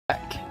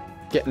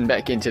getting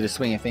back into the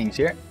swing of things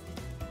here.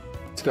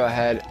 Let's go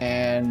ahead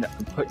and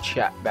put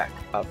chat back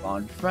up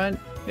on front.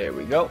 There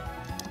we go.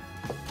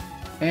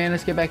 And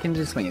let's get back into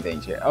the swing of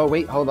things here. Oh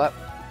wait, hold up.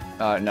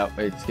 Nope,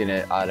 it's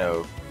gonna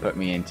auto put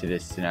me into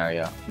this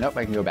scenario. Nope,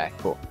 I can go back.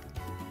 Cool.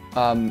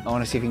 I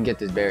want to see if we can get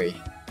this berry.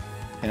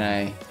 Can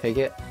I take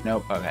it?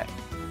 Nope. Okay.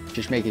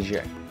 Just making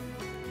sure.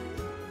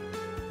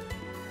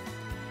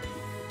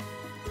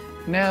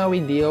 Now we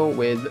deal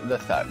with the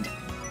thug.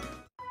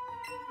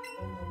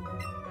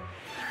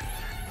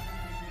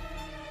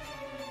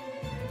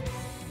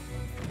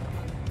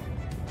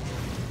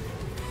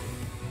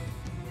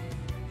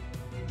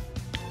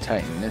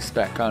 Tighten this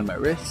back on my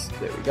wrist.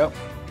 There we go.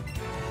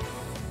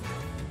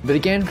 But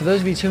again, for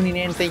those of you tuning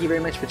in, thank you very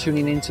much for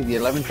tuning in to the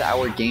 11th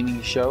hour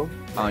gaming show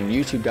on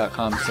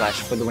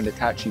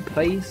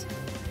youtube.com/FTWitachiPlays.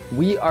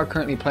 We are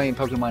currently playing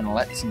Pokemon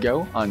Let's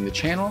Go on the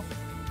channel.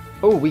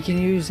 Oh, we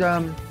can use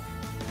Bada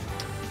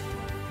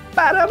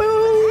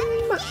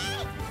Boom!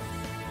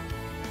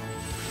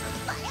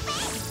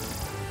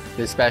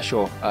 The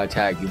special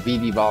tag,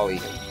 VV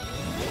Volley.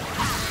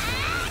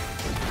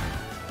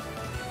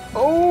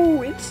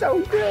 Oh, it's so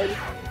good!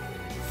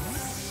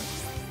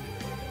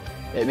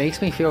 It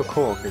makes me feel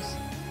cool because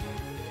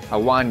I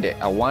wand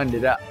it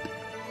up.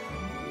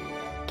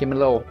 Give me a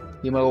little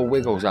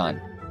wiggles on.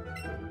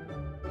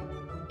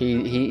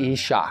 He's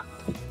shocked.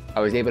 I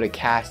was able to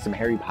cast some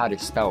Harry Potter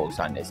spells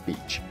on this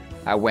beach.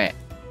 I went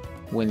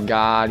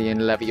Wingardium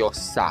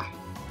Leviosa,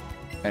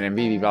 and then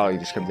VV Volley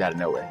just comes out of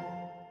nowhere.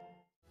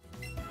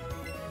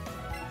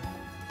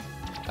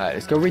 Alright,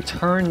 let's go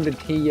return the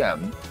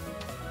TM.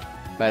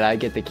 But I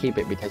get to keep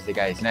it because the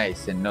guy's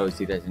nice and knows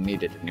he doesn't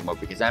need it anymore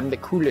because I'm the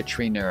cooler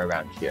trainer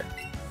around here.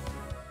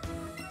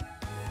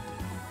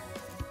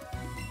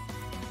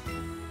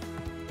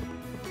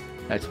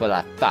 That's what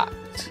I thought.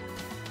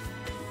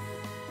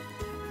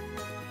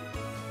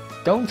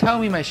 Don't tell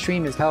me my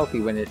stream is healthy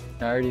when I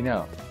already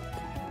know.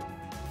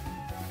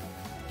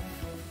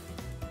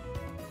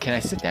 Can I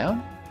sit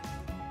down?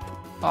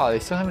 Oh, they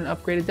still haven't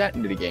upgraded that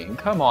into the game.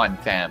 Come on,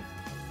 fam.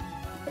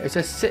 It's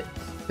a sit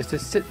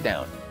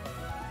down.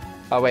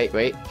 Oh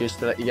wait, just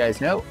to let you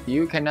guys know,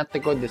 you cannot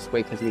go this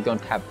way because we don't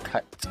have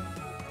cut.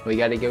 We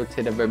gotta go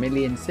to the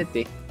Vermilion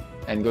City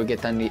and go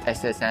get on the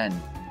SSN.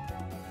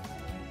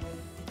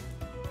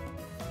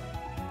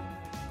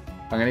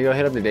 I'm gonna go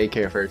hit up the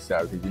daycare first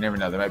though, because you never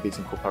know, there might be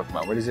some cool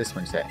Pokemon. What does this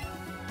one say?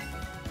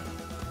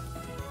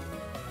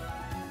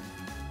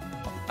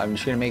 I'm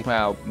just gonna make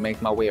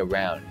my way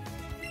around.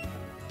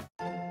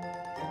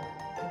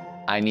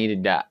 I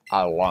needed that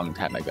a long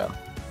time ago.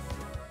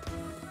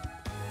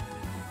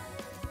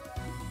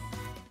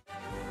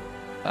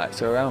 Alright,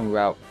 so around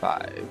Route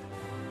 5.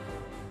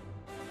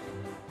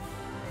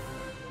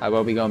 I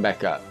will be going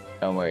back up.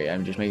 Don't worry,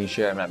 I'm just making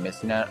sure I'm not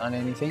missing out on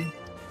anything.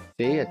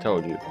 See, I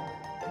told you.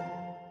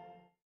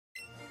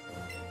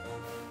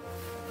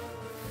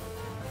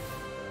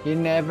 You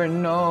never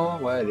know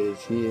what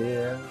is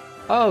here.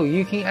 Oh,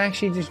 you can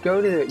actually just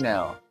go to it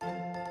now.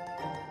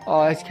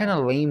 Oh, it's kind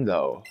of lame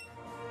though.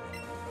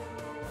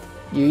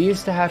 You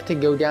used to have to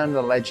go down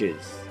the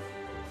ledges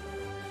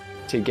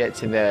to get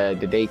to the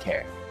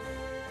daycare.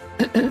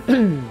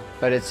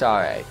 But it's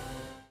alright.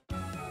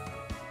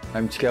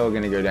 I'm still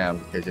gonna go down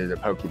because there's a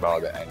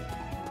Pokeball that I need.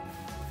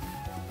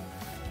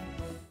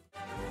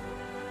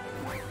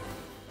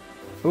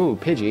 Ooh,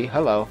 Pidgey,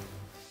 hello.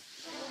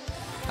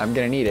 I'm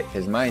gonna need it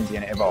because mine's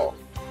gonna evolve.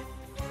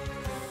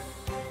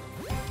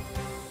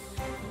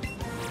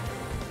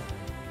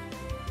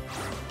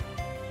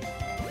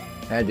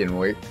 That didn't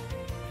work.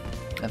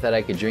 I thought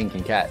I could drink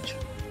and catch.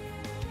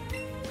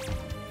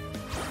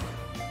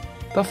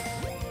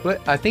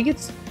 I think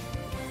it's...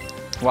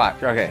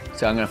 Watch, okay,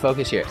 so I'm gonna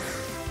focus here.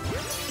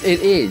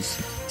 It is.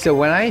 So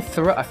when I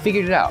throw, I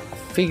figured it out.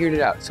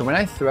 So when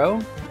I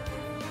throw,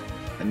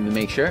 and to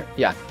make sure,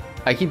 yeah,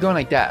 I keep going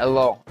like that, a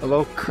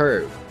little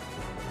curve,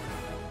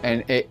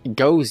 and it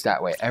goes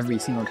that way every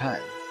single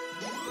time.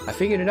 I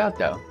figured it out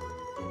though.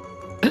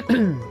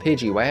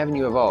 Pidgey, why haven't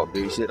you evolved?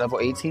 Is it level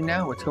 18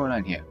 now? What's going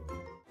on here?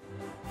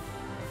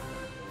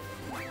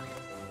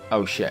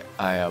 Oh shit,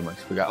 I almost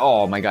forgot.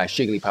 Oh my gosh,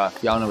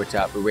 Jigglypuff, y'all know what's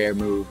up. A rare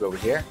move over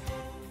here.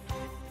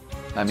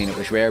 I mean, it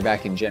was rare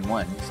back in Gen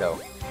 1, so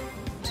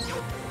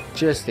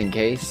just in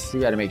case, we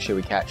gotta make sure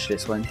we catch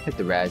this one. Hit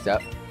the Raz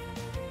up.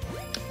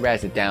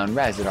 Raz it down,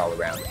 Raz it all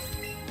around.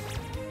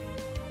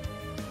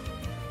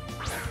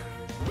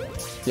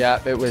 Yeah,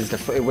 it's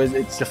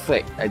the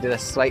flick. I did a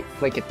slight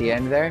flick at the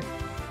end there.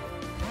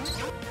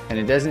 And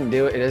it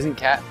doesn't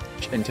catch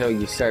until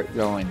you start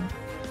going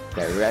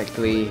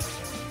directly.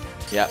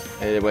 Yep,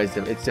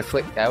 it's the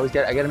flick. I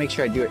gotta make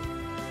sure I do it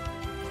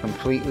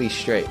completely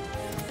straight.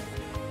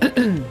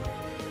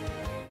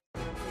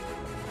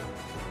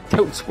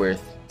 Totes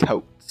worth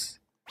totes.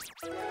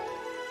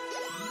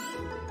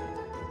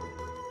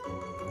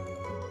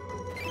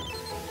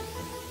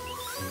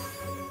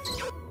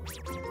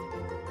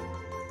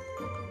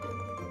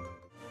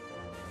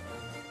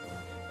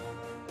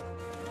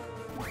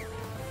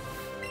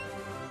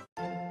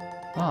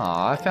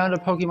 Aw, I found a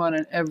Pokemon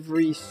in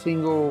every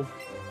single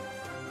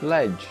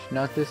ledge.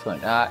 Not this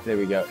one. Ah, there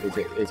we go.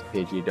 It's a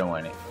Pidgey. Don't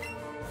want it.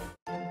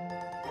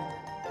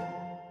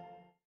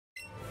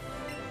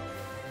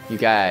 You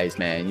guys,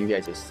 man. You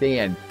guys are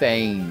seeing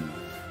things.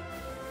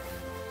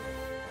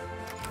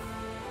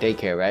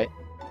 Daycare, right?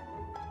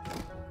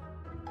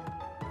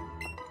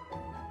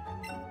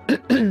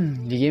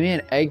 You give me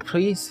an egg,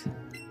 please?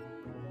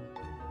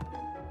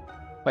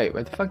 Wait,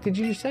 what the fuck did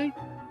you just say?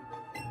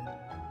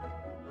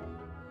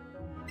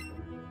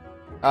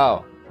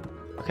 Oh,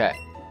 okay.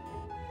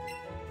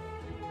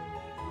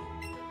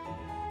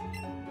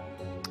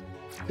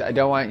 I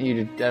don't want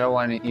you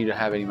to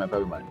have any of my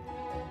Pokemon.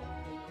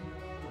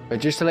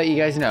 But just to let you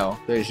guys know,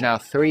 there's now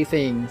 3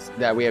 things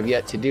that we have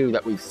yet to do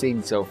that we've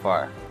seen so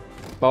far.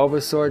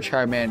 Bulbasaur,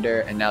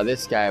 Charmander, and now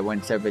this guy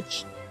once ever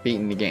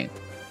beaten the game.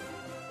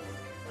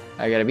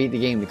 I gotta beat the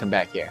game to come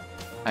back here.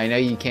 I know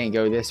you can't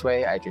go this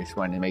way, I just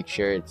wanted to make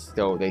sure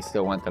they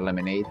still want the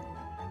lemonade.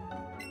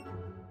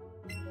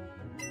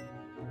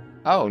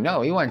 Oh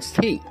no, he wants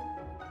tea.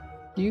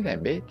 You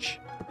then, bitch.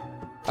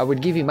 I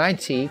would give you my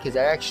tea, because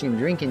I actually am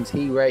drinking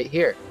tea right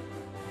here.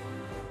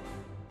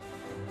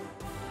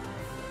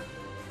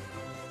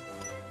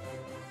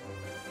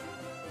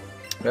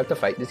 Do I have to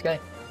fight this guy?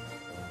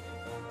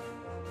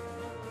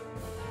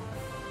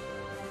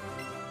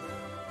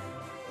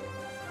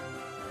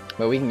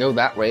 But we can go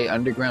that way,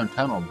 underground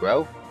tunnel,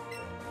 bro.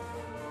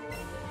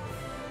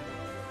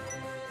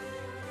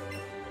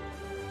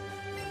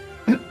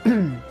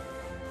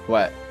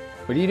 What?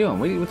 What are you doing?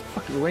 What the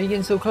fuck? Why are you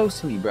getting so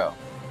close to me, bro?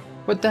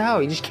 What the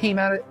hell? You just came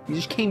out of. You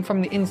just came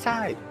from the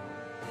inside.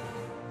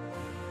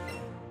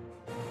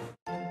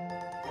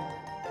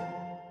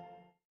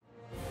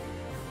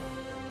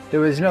 There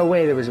was no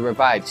way there was a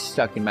revive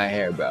stuck in my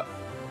hair, bro.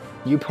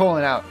 You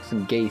pulling out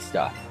some gay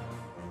stuff.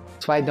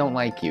 That's why I don't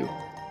like you.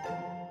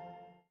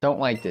 Don't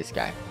like this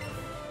guy.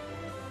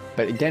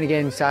 But then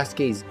again,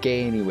 Sasuke's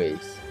gay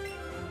anyways.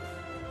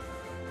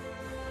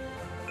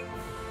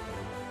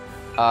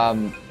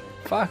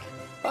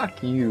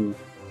 Fuck you.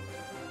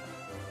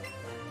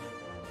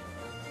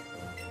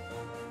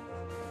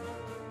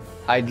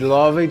 I'd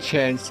love a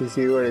chance to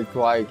see what it's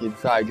like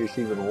inside just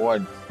even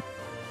once.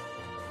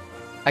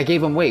 I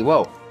gave him, wait,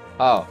 whoa.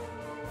 Oh.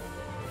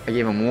 I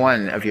gave him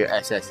 1 of your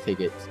SS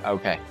tickets.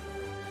 Okay.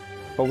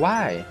 But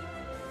why?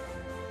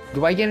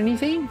 Do I get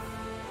anything?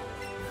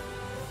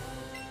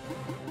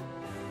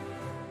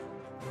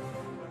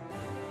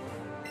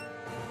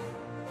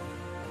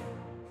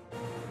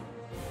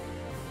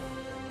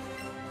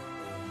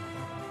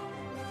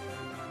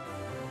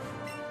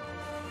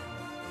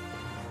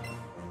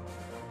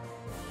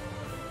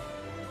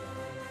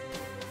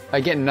 I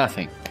get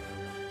nothing.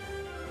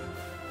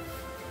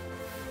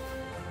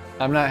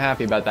 I'm not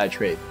happy about that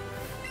trade.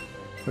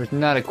 It was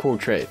not a cool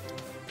trade.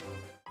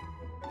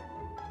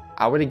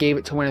 I would have gave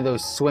it to one of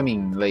those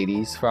swimming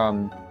ladies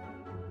from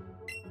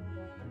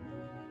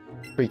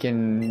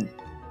freaking...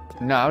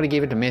 No, I would have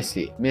gave it to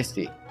Misty.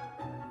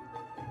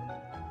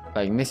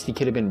 Like, Misty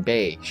could have been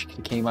bae. She could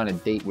have came on a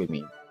date with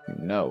me.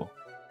 No.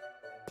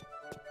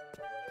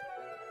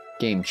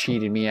 Game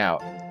cheated me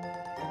out.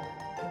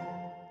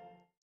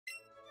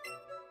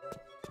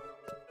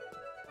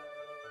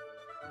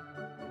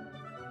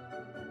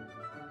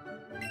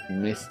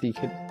 Misty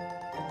could...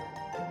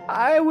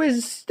 I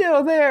was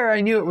still there!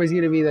 I knew it was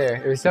gonna be there.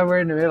 It was somewhere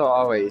in the middle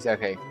always.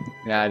 Okay.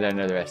 Now I don't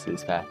know the rest of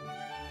this path.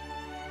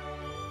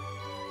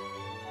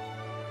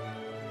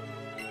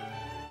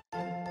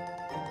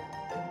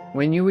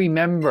 When you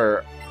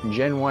remember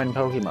Gen 1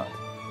 Pokemon.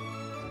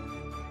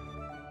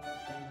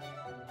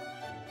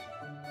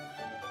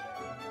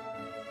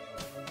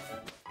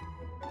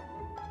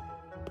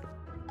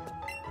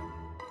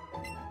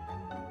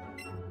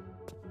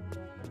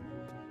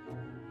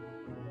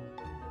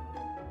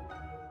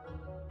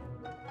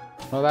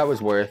 Well, that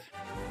was worth.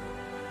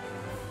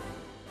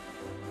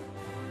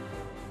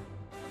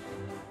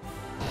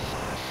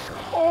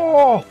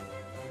 Oh!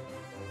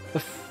 The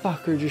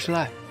fucker just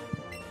left.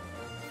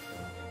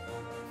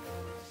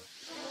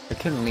 I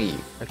couldn't leave.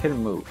 I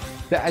couldn't move.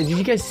 Did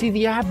you guys see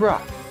the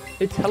Abra?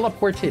 It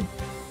teleported.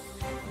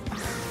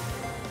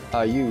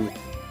 You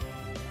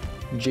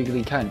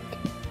jiggly cunt.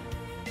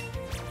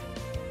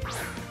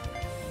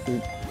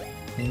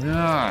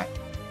 Nah.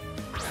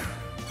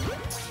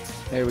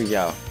 There we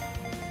go.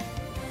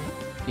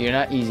 You're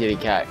not easy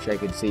to catch, I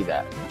can see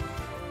that.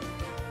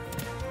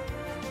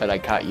 But I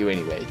caught you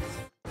anyways.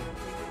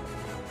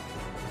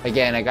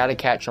 Again, I gotta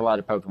catch a lot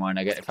of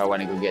Pokemon if I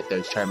want to go get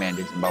those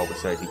Charmanders and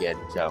Bulbasaurs again,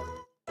 so...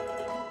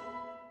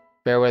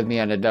 Bear with me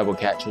on the double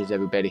catches,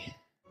 everybody.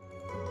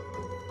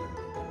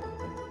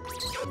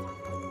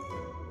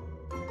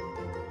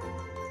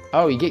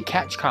 Oh, you get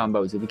catch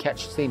combos if you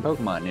catch the same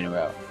Pokemon in a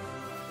row.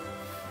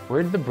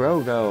 Where did the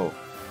bro go?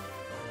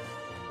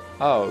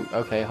 Oh,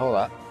 okay, hold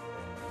up.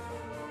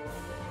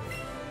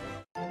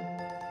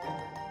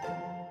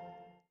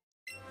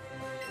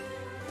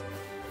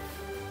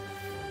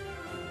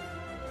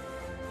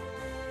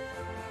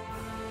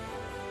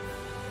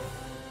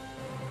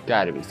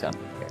 Gotta be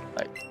something here.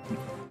 Like,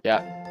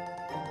 Yeah.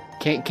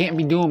 Can't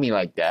be doing me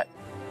like that,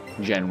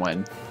 Gen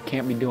 1.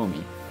 Can't be doing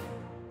me.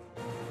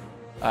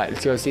 Alright,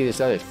 let's go see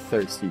this other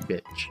thirsty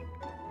bitch.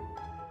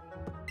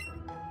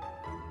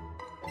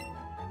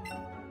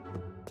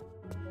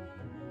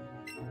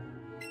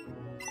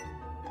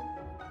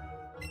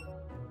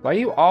 Why do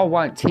you all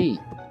want tea?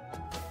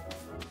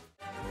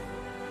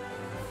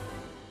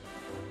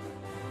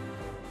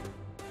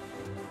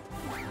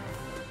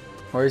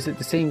 Or is it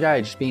the same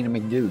guy just being a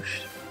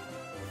McDouche?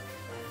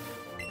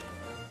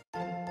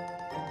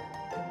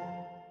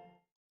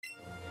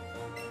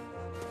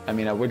 I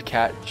mean, I would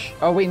catch...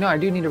 Oh, wait, no, I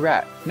do need a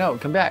rat. No,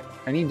 come back.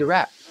 I need the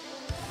rat.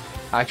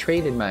 I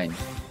traded mine.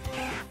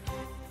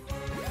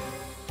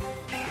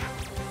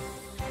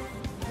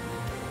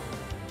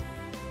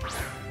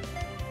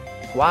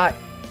 What?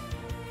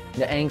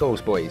 The angles,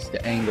 boys.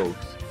 The angles.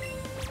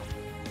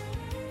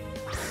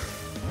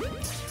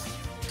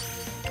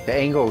 The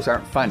angles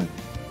aren't fun.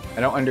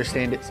 I don't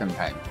understand it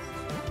sometimes.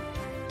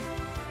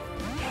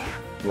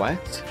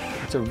 What?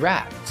 It's a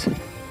rat.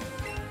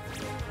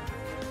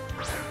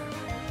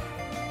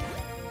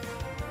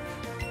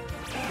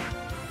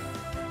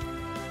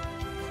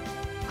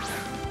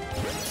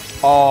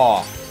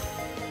 Oh.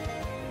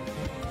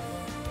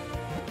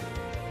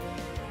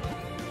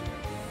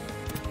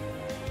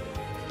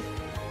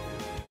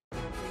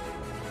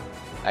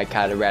 I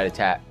caught a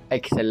rat-a-tat.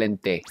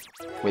 Excelente.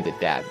 With a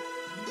dab.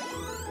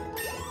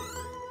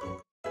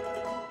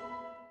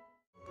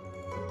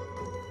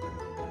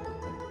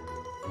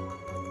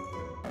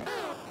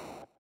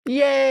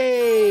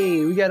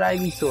 Yay! We got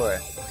Ivysaur.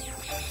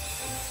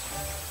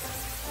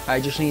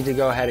 I just need to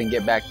go ahead and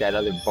get back that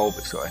other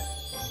Bulbasaur.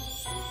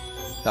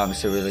 I'm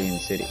Cerulean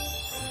City.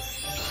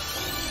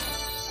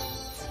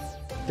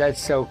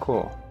 That's so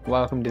cool.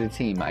 Welcome to the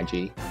team, my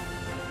G.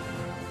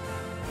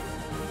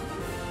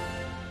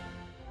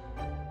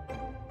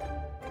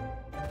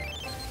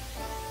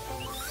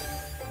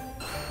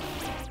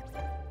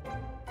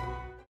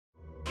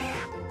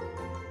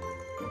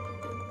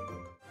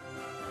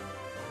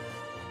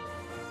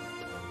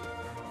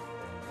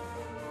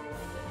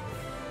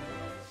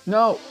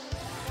 No!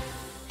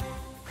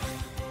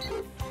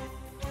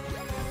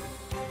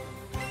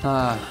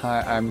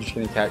 I'm just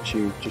gonna catch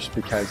you just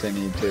because I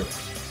need to.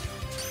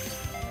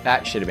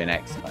 That should have been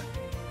excellent.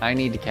 I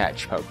need to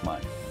catch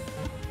Pokemon.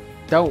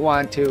 Don't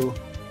want to,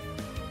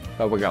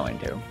 but we're going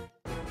to.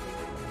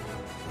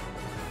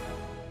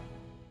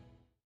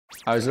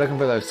 I was looking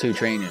for those two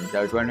trainers.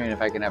 I was wondering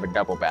if I can have a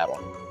double battle.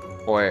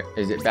 Or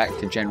is it back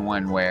to Gen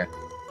 1 where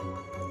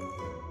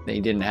they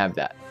didn't have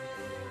that?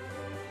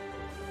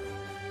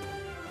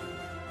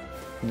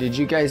 Did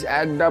you guys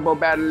add double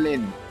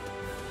battling?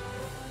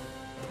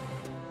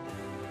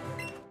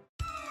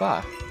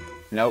 Fuck.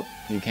 Nope,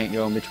 you can't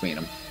go in between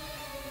them.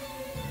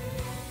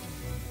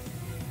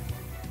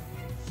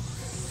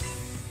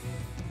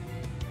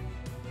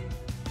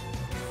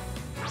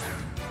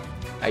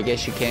 I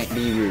guess you can't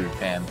be rude,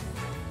 fam.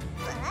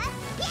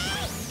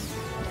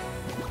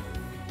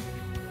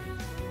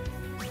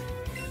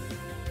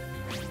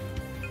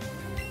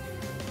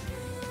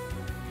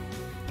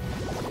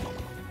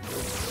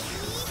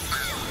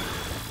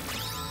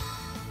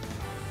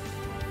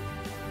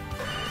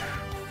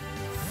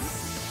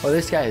 Well,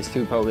 this guy has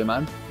two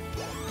Pokemon.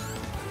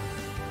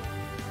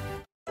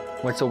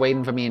 What's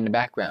waiting for me in the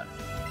background?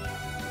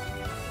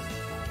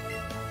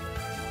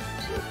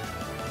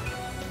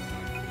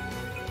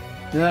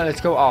 No, let's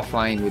go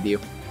offline with you.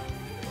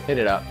 Hit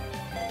it up.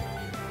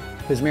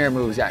 His mirror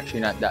move is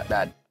actually not that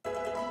bad.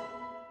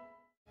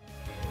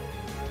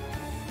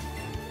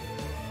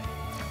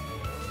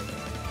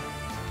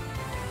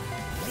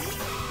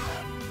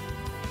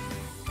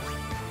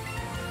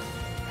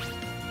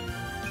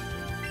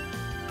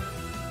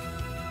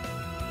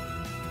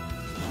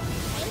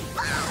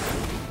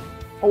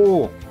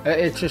 Oh,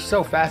 it's just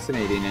so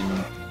fascinating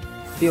and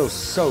feels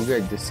so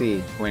good to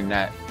see when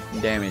that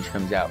damage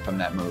comes out from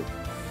that move.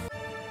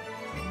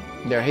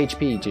 Their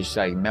HP just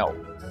like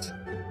melts.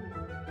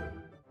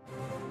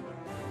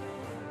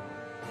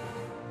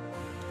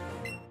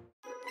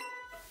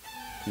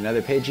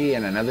 Another Pidgey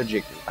and another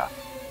Jigglypuff.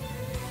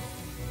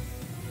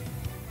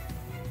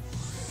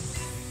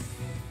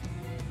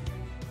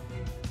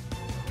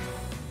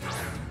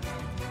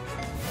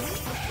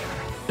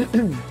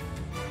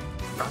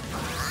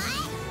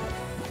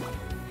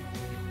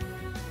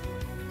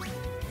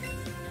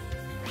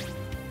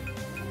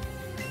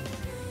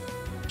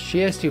 She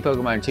has two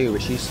Pokemon too,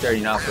 but she's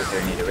starting off with her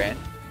Nidoran.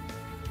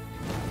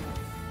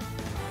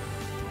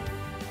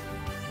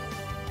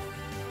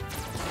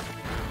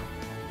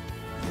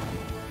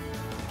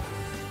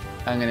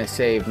 I'm gonna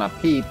save my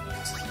peeps,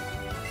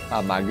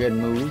 all my good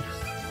moves.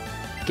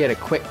 Get a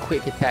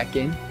quick attack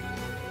in.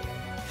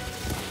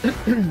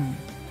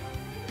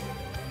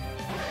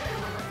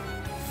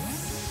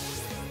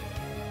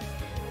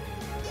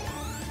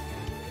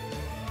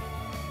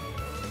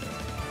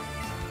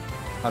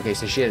 Okay,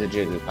 so she has a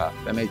Jigglypuff.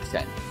 That makes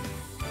sense.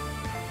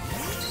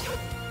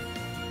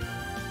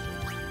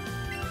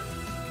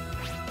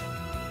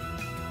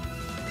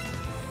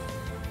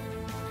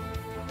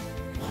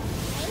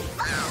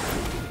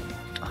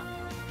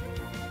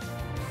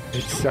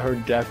 It's so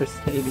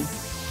devastating.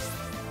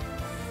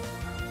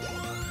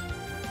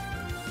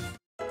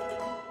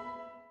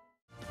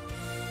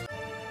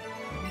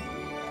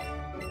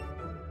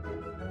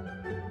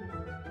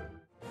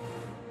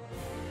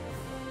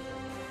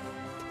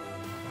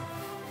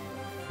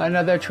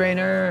 Another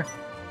trainer.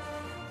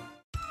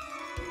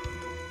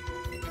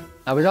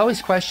 I was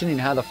always questioning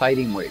how the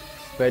fighting works,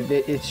 but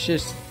it's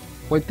just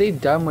what they've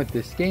done with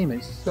this game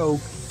is so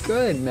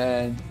good,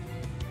 man.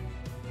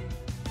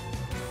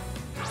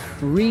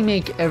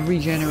 Remake every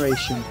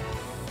generation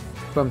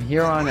from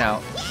here on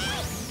out,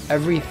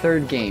 every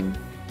third game.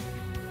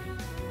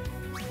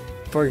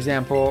 For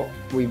example,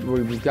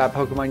 we've got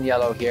Pokemon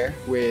Yellow here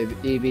with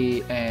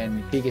Eevee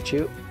and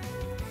Pikachu,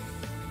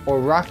 or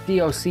rock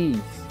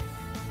DLCs.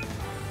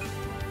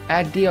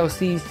 Add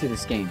DLCs to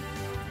this game.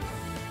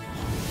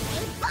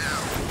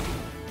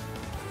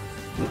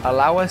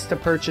 Allow us to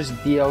purchase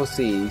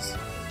DLCs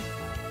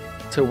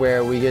to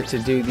where we get to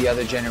do the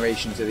other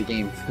generations of the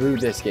game through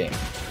this game.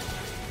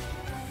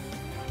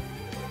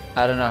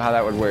 I don't know how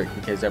that would work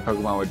because our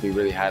Pokemon would be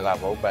really high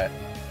level, but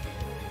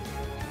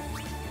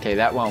okay,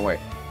 that won't work.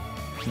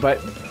 But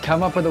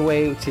come up with a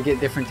way to get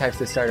different types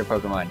of starter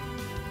Pokemon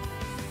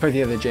for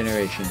the other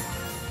generation.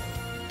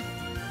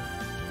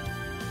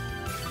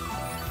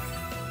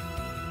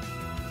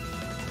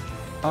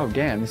 Oh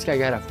damn, this guy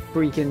got a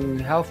freaking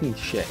healthy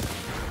shit.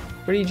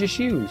 What did he just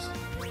use?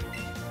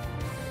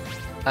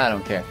 I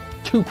don't care.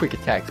 2 quick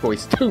attacks,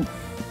 boys. 2!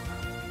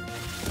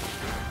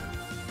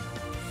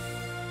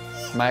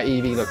 My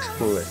Eevee looks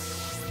cooler.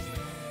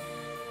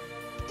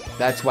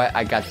 That's why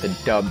I got the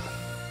dub.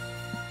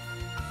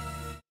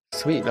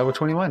 Sweet, level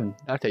 21.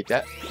 I'll take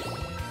that.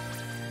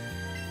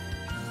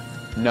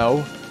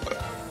 No.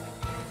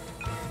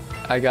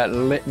 I got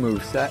lit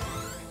moveset.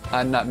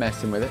 I'm not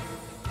messing with it.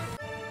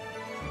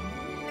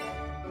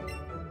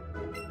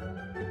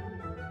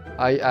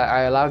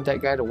 I allowed that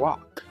guy to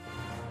walk.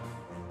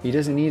 He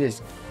doesn't need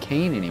his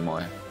cane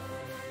anymore.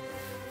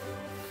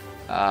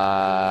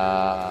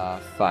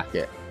 Fuck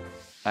it.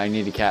 I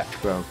need to capture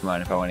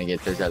Pokemon if I want to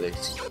get those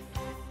others.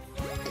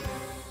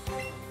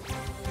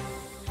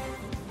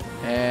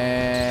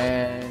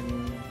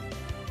 And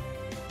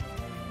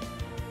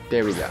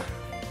there we go.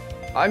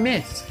 I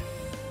missed.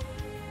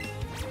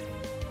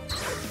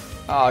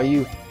 Oh,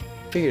 you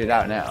figured it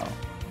out now.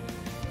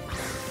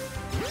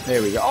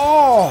 There we go.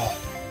 Oh!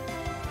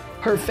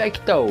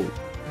 Perfecto!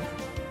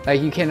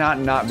 Like, you cannot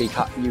not be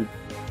caught. You.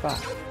 Fuck.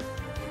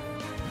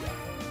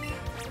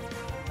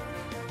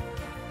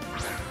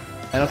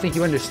 I don't think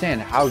you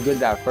understand how good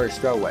that first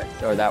throw was.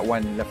 Or that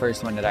one, the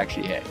first one that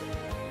actually hit.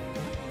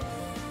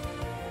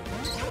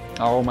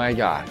 Oh my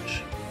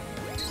gosh.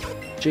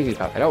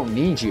 Jigglypuff, I don't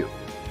need you.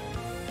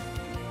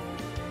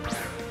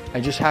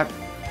 I just have.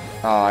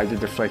 Oh, I did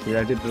the flicker.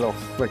 I did the little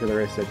flick of the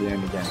wrist at the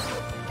end again.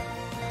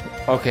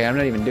 Okay, I'm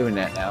not even doing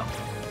that now.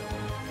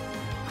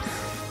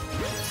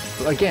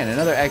 Again,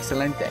 another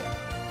excellent day.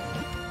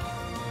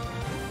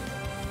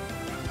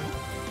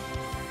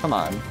 Come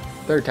on.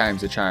 3rd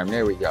time's the charm.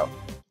 There we go.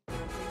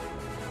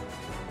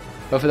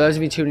 But for those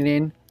of you tuning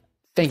in,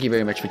 thank you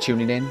very much for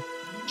tuning in.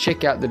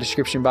 Check out the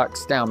description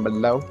box down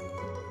below.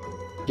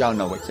 Y'all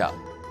know what's up.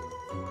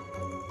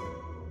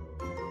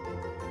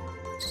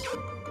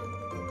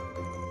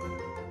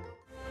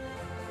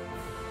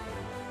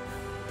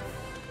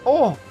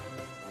 Oh!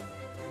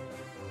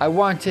 I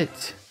want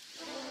it.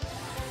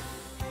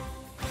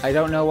 I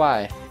don't know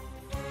why.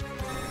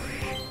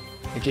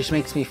 It just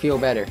makes me feel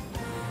better.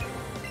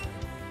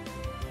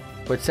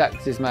 What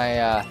sucks is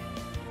my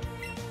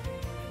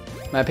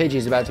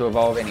Pidgey's about to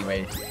evolve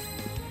anyways.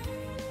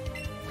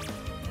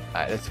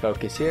 Alright, let's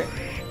focus here.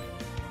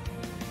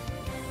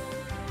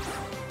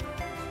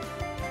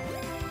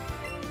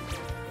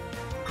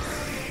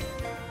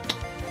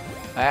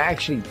 I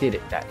actually did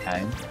it that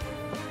time.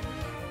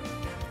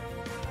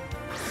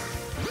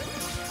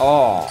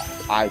 Oh,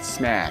 I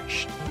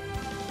smashed.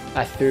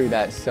 I threw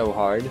that so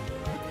hard.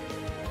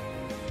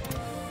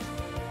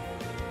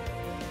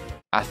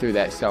 I threw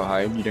that so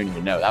hard, you don't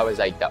even know. That was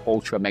like the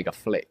ultra mega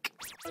flick.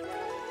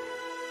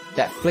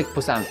 That flick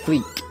was on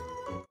fleek.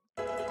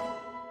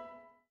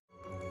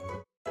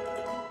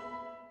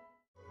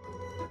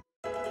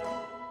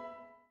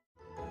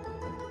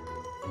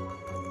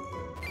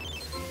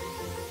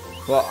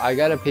 Well, I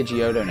got a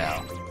Pidgeotto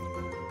now.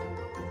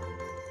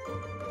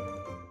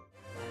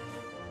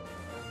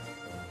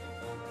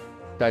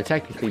 So I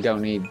technically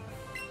don't need...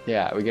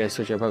 Yeah, we gotta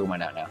switch our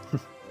Pokemon out now.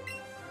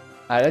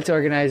 Alright, let's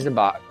organize the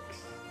box.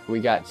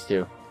 We got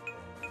to.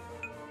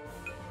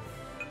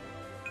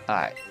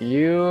 Alright,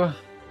 you...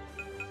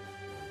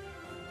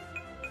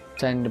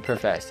 Send the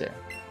Professor.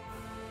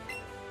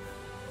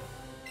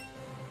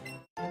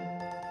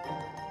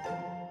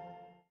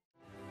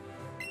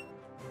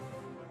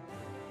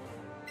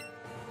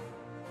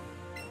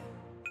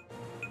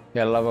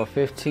 Got a level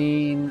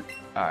 15.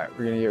 Alright,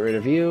 we're gonna get rid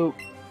of you.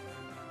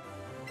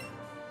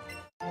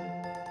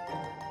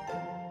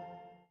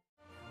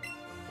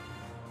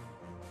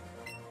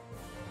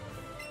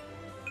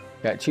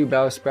 Got 2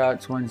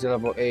 Bellsprouts, one's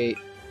level 8.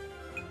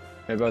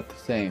 They're both the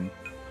same.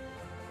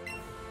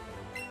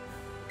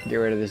 Get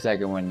rid of the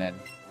second one then.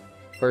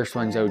 First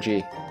one's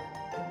OG.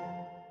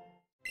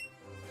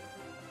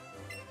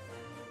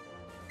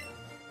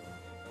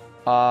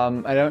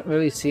 I don't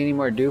really see any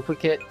more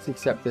duplicates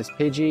except this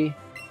Pidgey.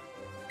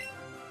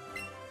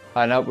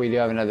 Nope, we do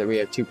have another. We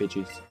have 2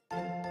 Pidgeys.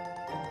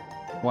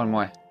 One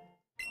more.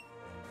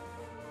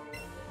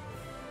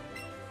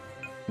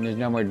 And there's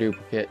no more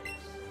duplicates.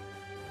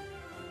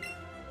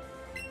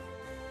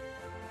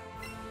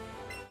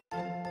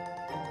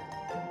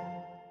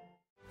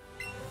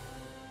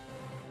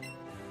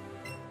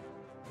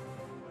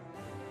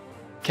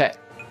 Okay,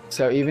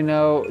 so even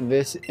though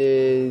this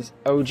is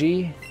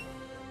OG,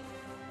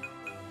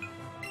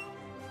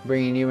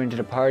 bringing you into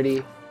the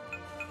party,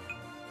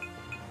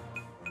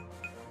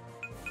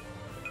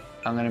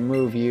 I'm gonna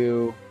move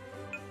you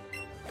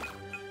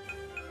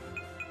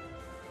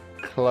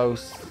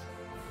close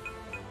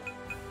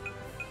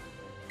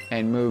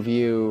and move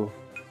you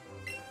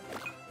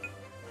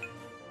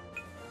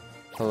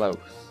close.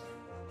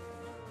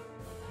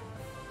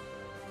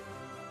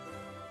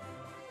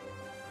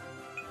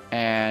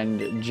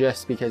 And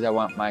just because I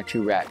want my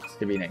 2 rats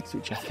to be next to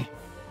each other.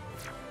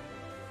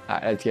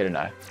 Alright, let's get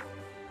another.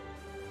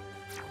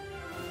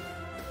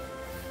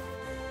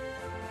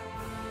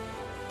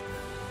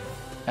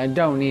 I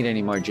don't need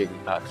any more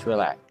Jigglypuffs,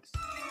 relax.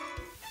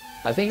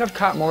 I think I've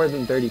caught more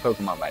than 30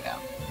 Pokemon by now.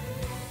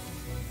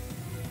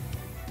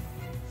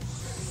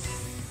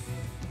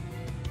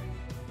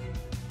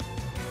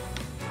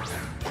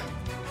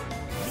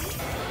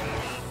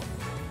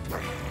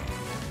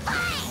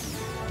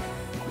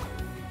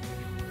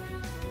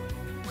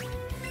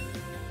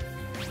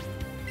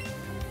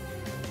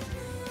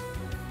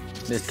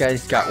 This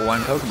guy's got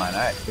 1 Pokemon.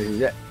 Alright, this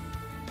is it.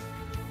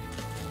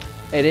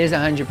 It is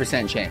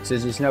 100% chance.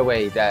 There's just no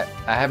way that...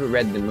 I haven't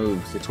read the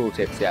moves, the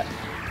tooltips yet.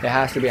 It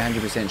has to be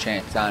 100%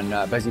 chance on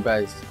Buzzy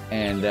Buzz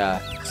and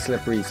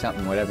Slippery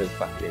something, whatever the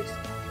fuck it is.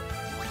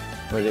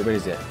 What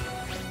is it?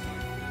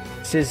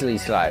 Sizzly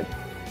Slide.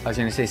 I was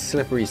gonna say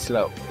Slippery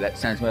Slope. That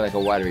sounds more like a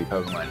watery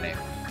Pokemon name.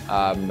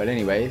 But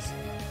anyways.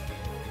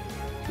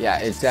 Yeah,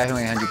 it's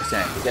definitely 100%.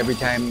 Because every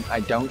time I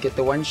don't get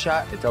the 1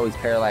 shot, it's always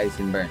paralyzed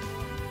and burned.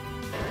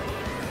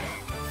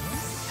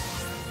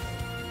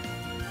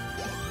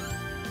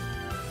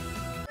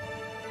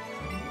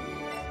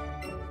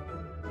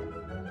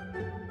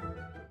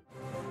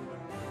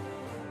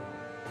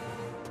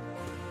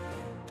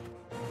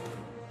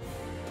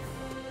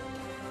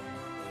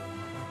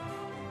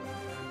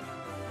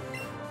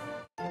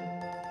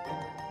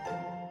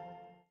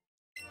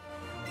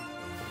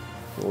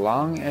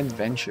 Long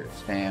adventures,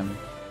 fam.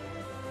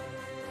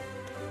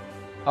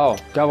 Oh,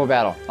 double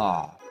battle.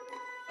 Oh.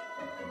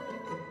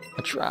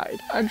 I tried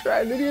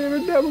to get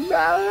him a double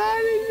battle.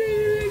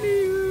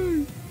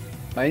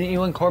 Why didn't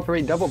you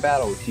incorporate double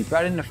battles? You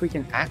brought in the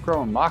freaking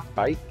Acro and Mach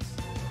Bikes.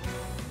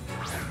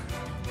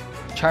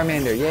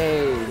 Charmander,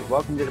 yay!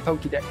 Welcome to the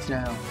Pokédex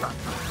now.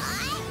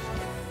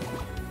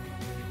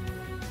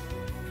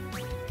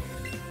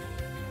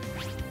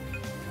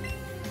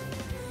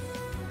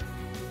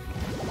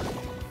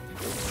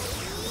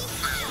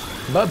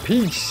 But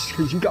peace,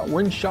 cause you got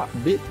 1 shot,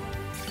 bit.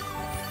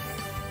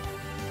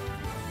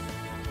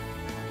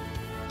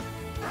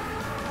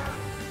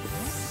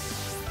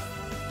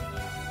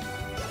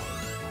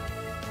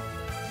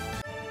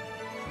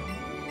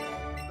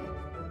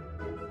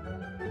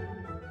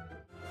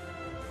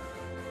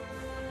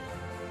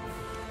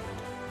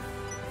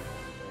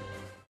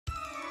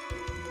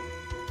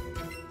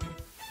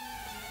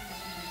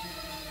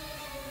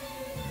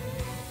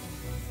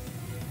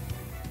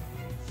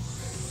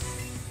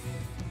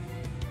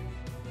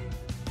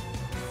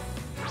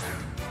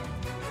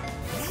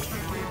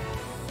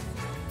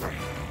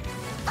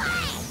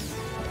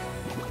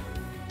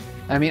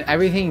 I mean,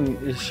 everything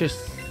is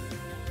just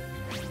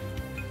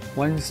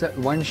one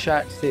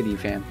shot city,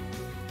 fam.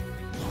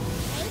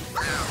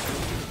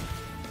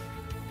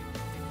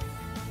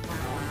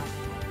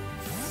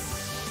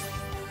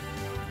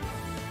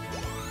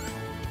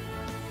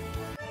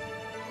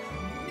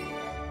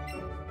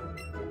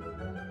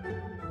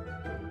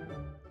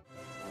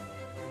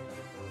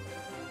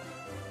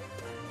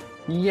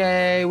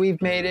 Yay,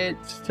 we've made it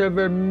to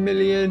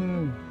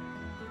Vermilion.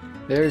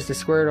 There's the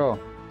Squirtle.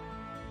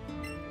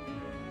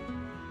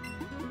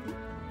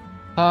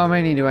 How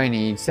many do I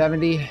need?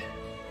 70?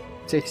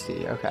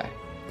 60, okay.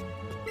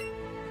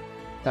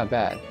 Not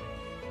bad.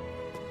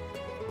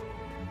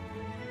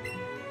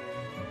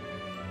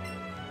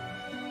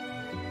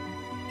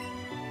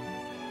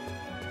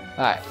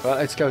 Alright, well,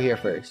 let's go here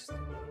first.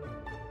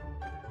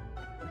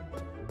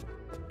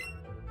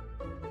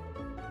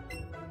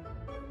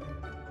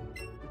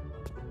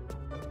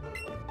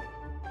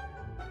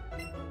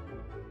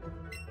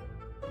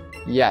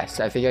 Yes,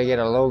 I think I get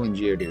a Alolan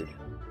Geodude.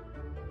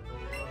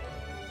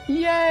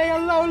 Yay, a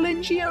Alolan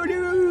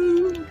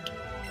Geodude!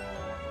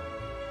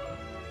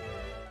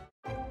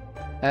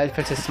 That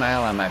puts a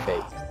smile on my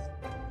face.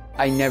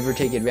 I never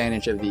take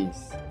advantage of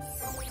these.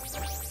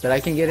 But I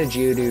can get a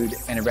Geodude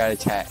and a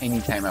Rattata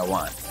anytime I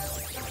want.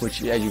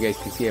 which as you guys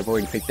can see I've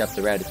already picked up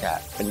the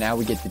Rat-a-tat, but now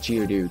we get the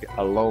Geodude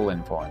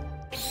Alolan form.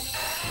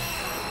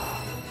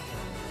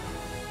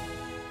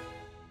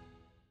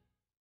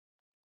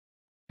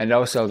 And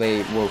also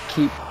they will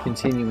keep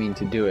continuing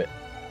to do it.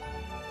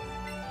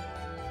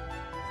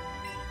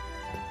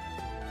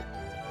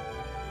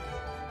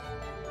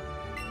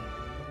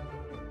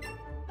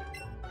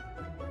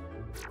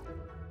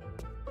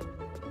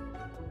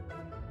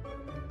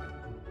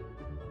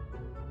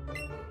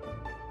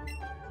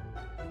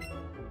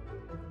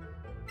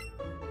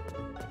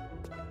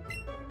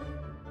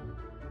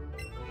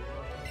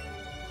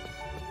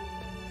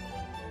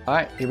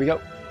 Alright, here we go.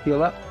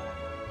 Heal up.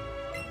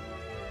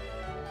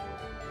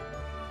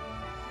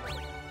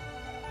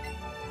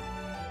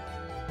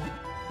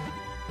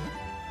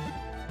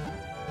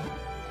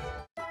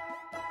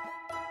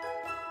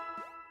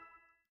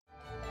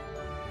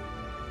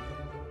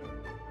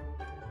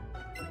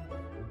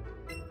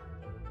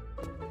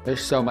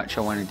 There's so much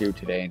I want to do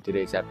today in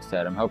today's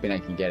episode. I'm hoping I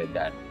can get it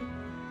done.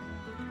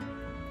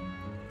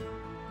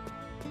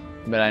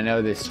 But I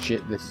know this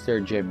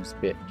Sir Jim's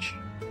bitch.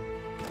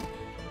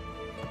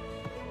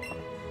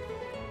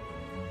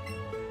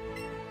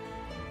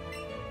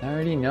 I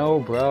already know,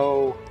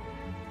 bro.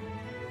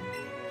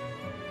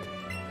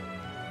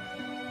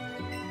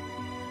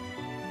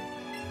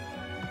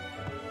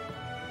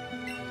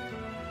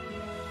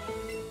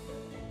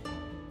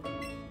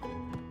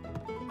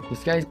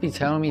 These guys be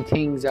telling me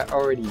things I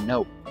already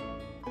know.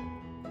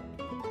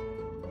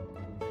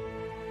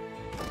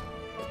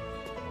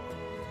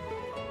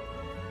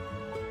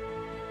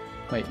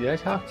 Wait, did I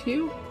talk to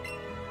you?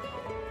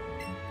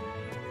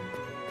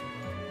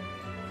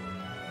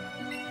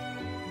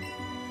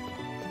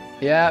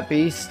 Yeah,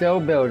 he's still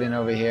building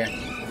over here.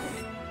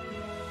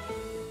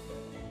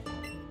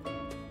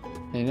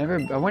 They never.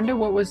 I wonder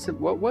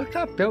what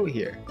got built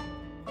here.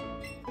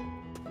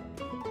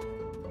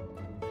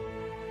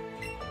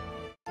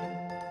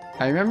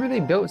 I remember they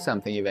built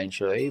something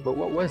eventually, but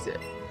what was it?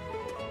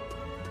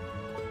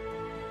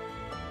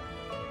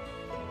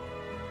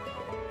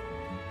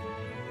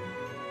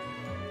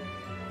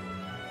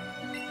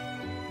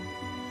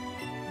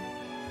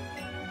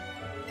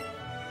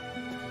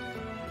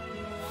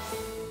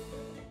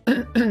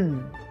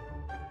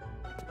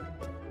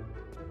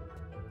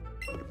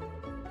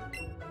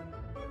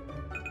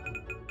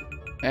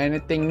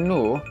 Anything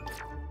new?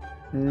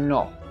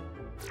 No.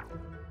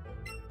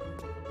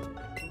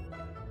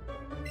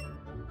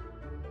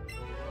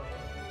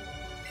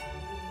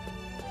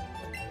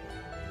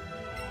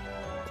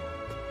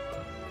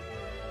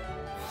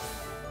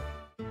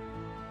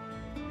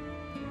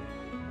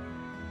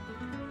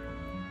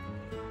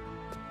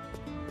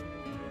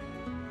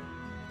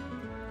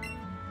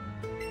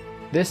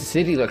 This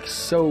city looks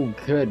so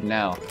good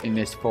now in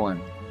this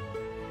form.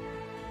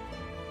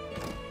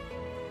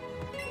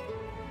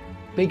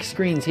 Big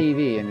screen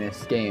TV in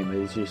this game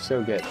is just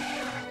so good.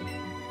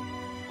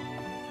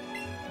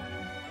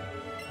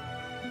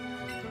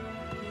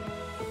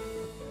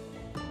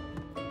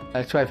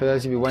 That's why, for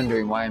those of you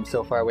wondering why I'm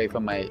so far away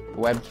from my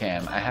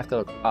webcam, I have to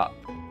look up.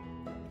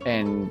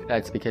 And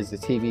that's because the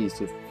TV is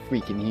just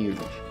freaking huge.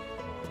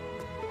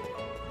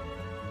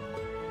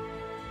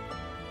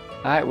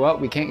 Alright, well,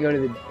 we can't go to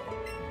the...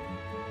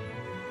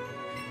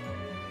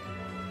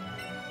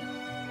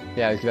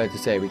 Yeah, I was about to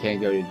say, we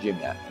can't go to the gym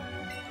yet.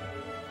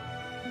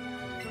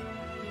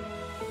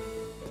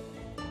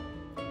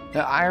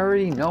 I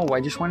already know,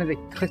 I just wanted to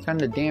click on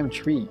the damn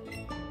tree.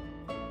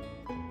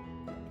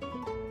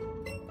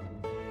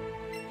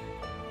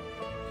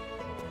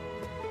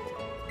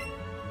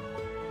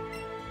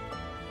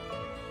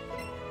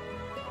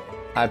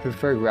 I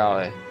prefer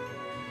Growlithe.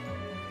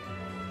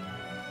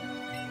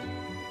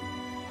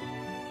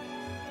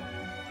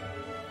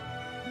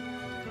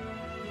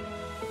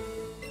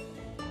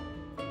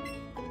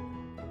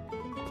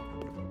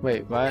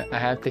 Wait, what? I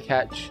have to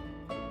catch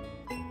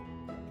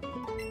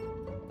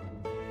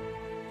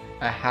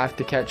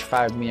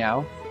 5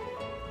 Meow.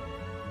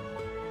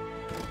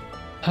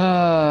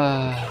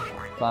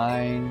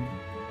 Fine.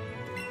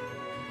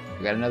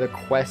 We got another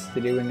quest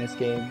to do in this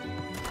game.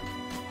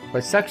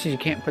 What sucks is you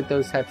can't put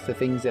those types of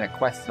things in a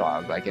quest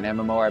log, like an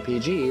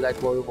MMORPG, like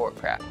World of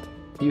Warcraft.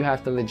 You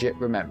have to legit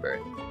remember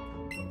it.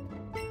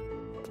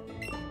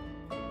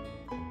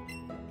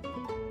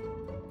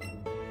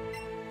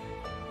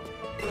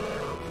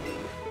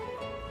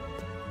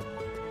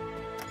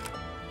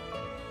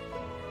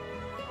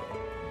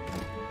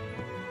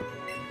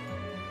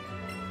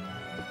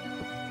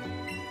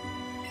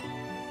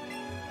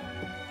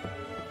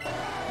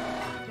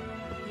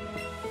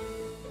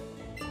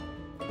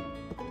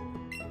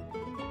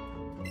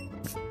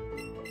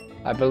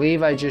 I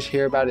believe I just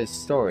hear about his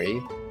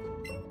story,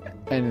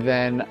 and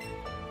then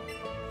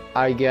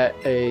I get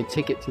a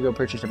ticket to go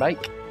purchase a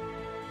bike.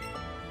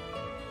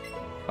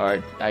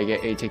 Or I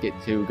get a ticket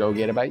to go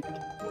get a bike.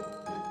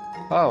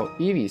 Oh,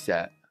 Eevee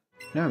set.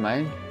 Never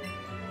mind.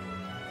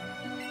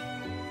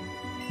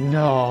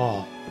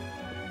 No.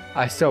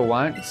 I still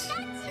want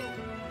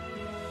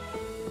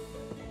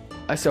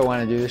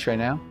to do this right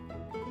now.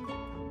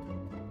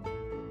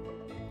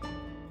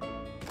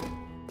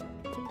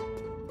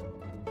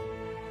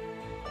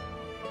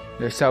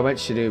 There's so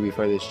much to do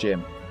before this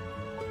gym.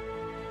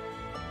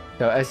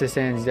 So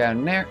SSN's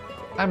down there.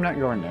 I'm not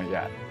going there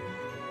yet.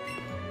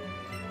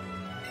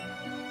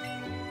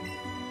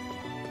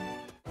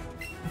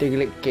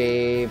 Diglett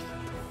Cave.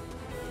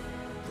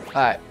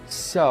 Alright,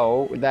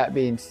 so with that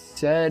being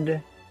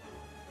said,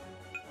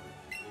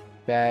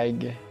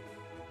 bag,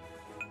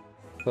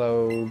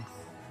 clothes,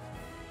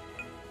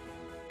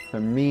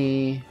 for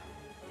me,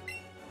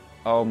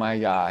 oh my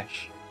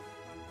gosh.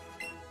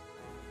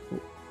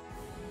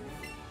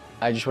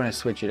 I just want to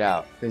switch it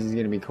out. This is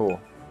going to be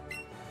cool.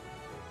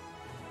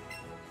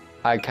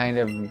 I kind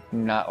of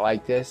not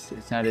like this.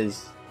 It's not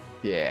as,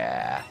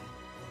 yeah,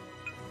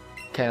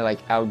 kind of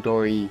like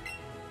outdoory.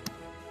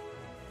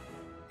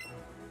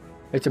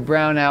 It's a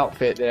brown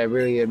outfit that I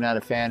really am not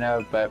a fan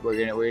of, but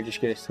we're just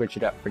gonna switch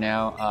it up for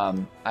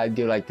now. I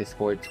do like the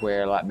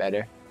sportswear a lot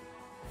better,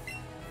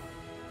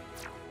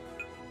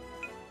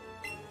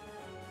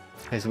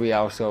 because we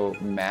also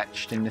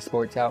matched in the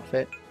sports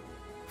outfit.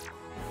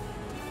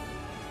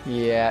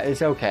 Yeah,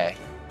 it's okay.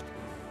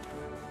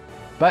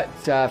 But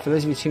for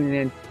those of you tuning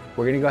in,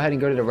 we're going to go ahead and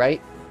go to the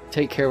right,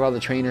 take care of all the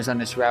trainers on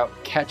this route,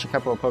 catch a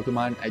couple of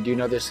Pokemon. I do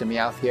know there's some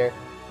Meowth here.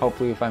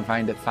 Hopefully if I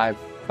find five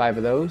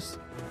of those.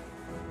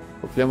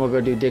 Then we'll go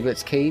do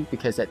Diglett's Cave,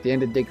 because at the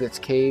end of Diglett's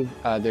Cave,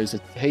 there's a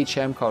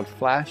HM called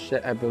Flash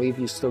that I believe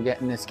you still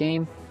get in this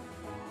game.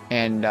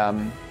 And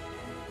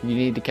you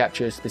need to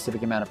capture a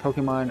specific amount of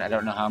Pokemon. I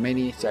don't know how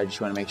many, so I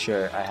just want to make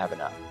sure I have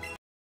enough.